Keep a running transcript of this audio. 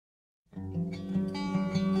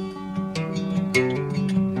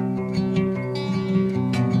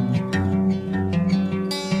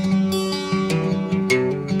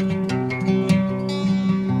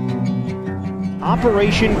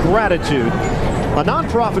Operation Gratitude, a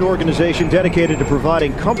nonprofit organization dedicated to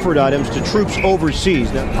providing comfort items to troops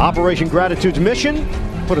overseas. Now, Operation Gratitude's mission: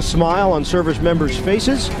 put a smile on service members'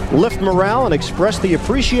 faces, lift morale, and express the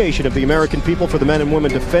appreciation of the American people for the men and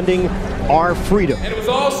women defending our freedom. And it was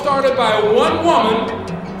all started by one woman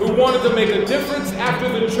who wanted to make a difference after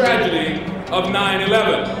the tragedy of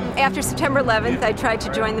 9/11. After September 11th, I tried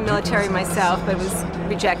to join the military myself, but was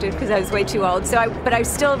rejected because I was way too old. But I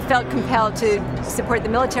still felt compelled to support the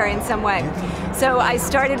military in some way. So I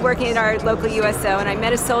started working at our local USO, and I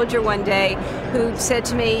met a soldier one day who said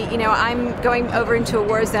to me, you know, I'm going over into a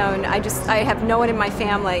war zone. I have no one in my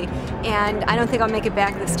family, and I don't think I'll make it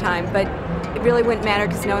back this time. But it really wouldn't matter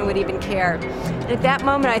because no one would even care. And at that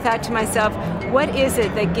moment, I thought to myself, what is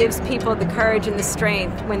it that gives people the courage and the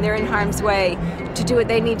strength when they're in harm's way to do what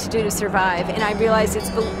they need to do to survive? And I realized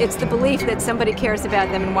it's the belief that somebody cares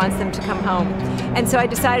about them and wants them to come home. And so I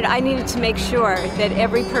decided I needed to make sure that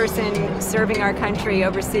every person serving our country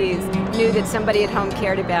overseas knew that somebody at home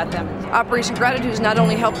cared about them. Operation Gratitude has not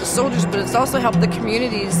only helped the soldiers, but it's also helped the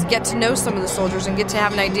communities get to know some of the soldiers and get to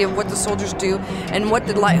have an idea of what the soldiers do and what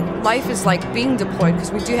the life is like being deployed,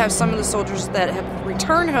 because we do have some of the soldiers that have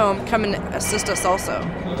returned home come and assist us also.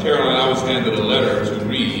 Carolyn, I was handed a letter to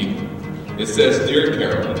read. It says, "Dear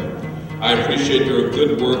Carolyn, I appreciate your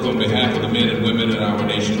good work on behalf of the men and women in our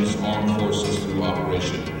nation's armed forces through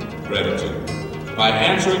Operation Gratitude. By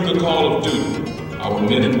answering the call of duty, our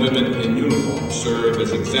men and women in uniform serve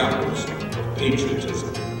as examples of patriotism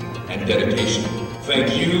and dedication.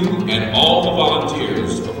 Thank you and all the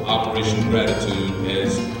volunteers of Operation Gratitude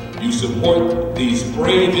as you support these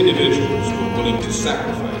brave individuals who are willing to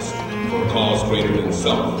sacrifice for a cause greater than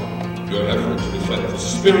self. Your efforts reflect the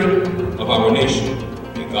spirit of our nation.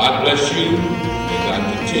 May God bless you. May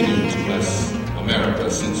God continue to bless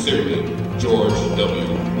America. Sincerely, George W.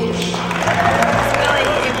 Bush."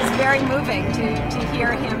 It was very moving to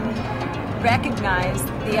hear him recognize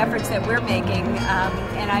the efforts that we're making,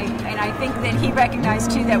 and I think that he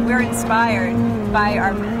recognized too that we're inspired by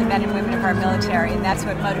the men and women of our military, and that's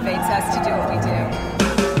what motivates us to do what we do.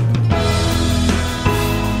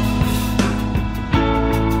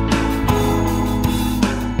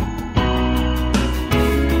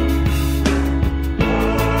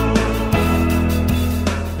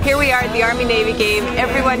 Here we are at the Army-Navy game.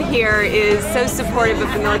 Everyone here is so supportive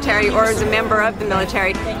of the military or is a member of the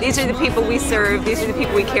military. These are the people we serve. These are the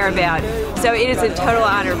people we care about. So it is a total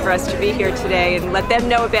honor for us to be here today and let them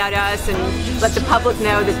know about us and let the public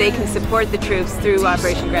know that they can support the troops through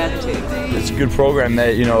Operation Gratitude. It's a good program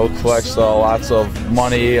that, you know, collects lots of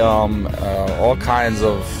money, all kinds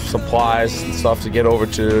of supplies and stuff to get over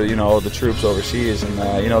to, you know, the troops overseas,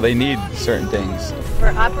 and you know, they need certain things. For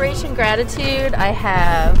Operation Gratitude, I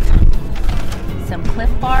have some Cliff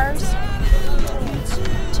Bars,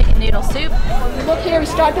 chicken noodle soup. Look here, we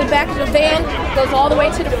start at the back of the van, goes all the way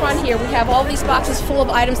to the front here. We have all these boxes full of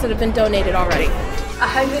items that have been donated already.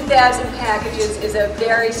 100,000 packages is a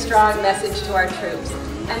very strong message to our troops.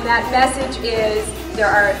 And that message is there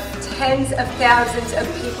are tens of thousands of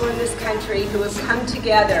people in this country who have come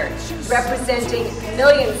together, representing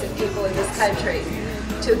millions of people in this country,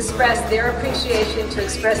 to express their appreciation, to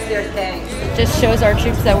express their thanks. It just shows our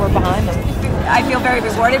troops that we're behind them. I feel very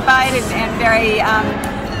rewarded by it and very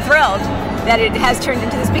thrilled that it has turned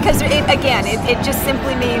into this, because it just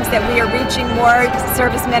simply means that we are reaching more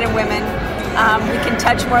servicemen and women. We can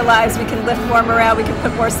touch more lives, we can lift more morale, we can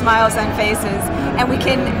put more smiles on faces, and we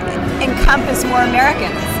can encompass more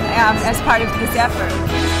Americans as part of this effort.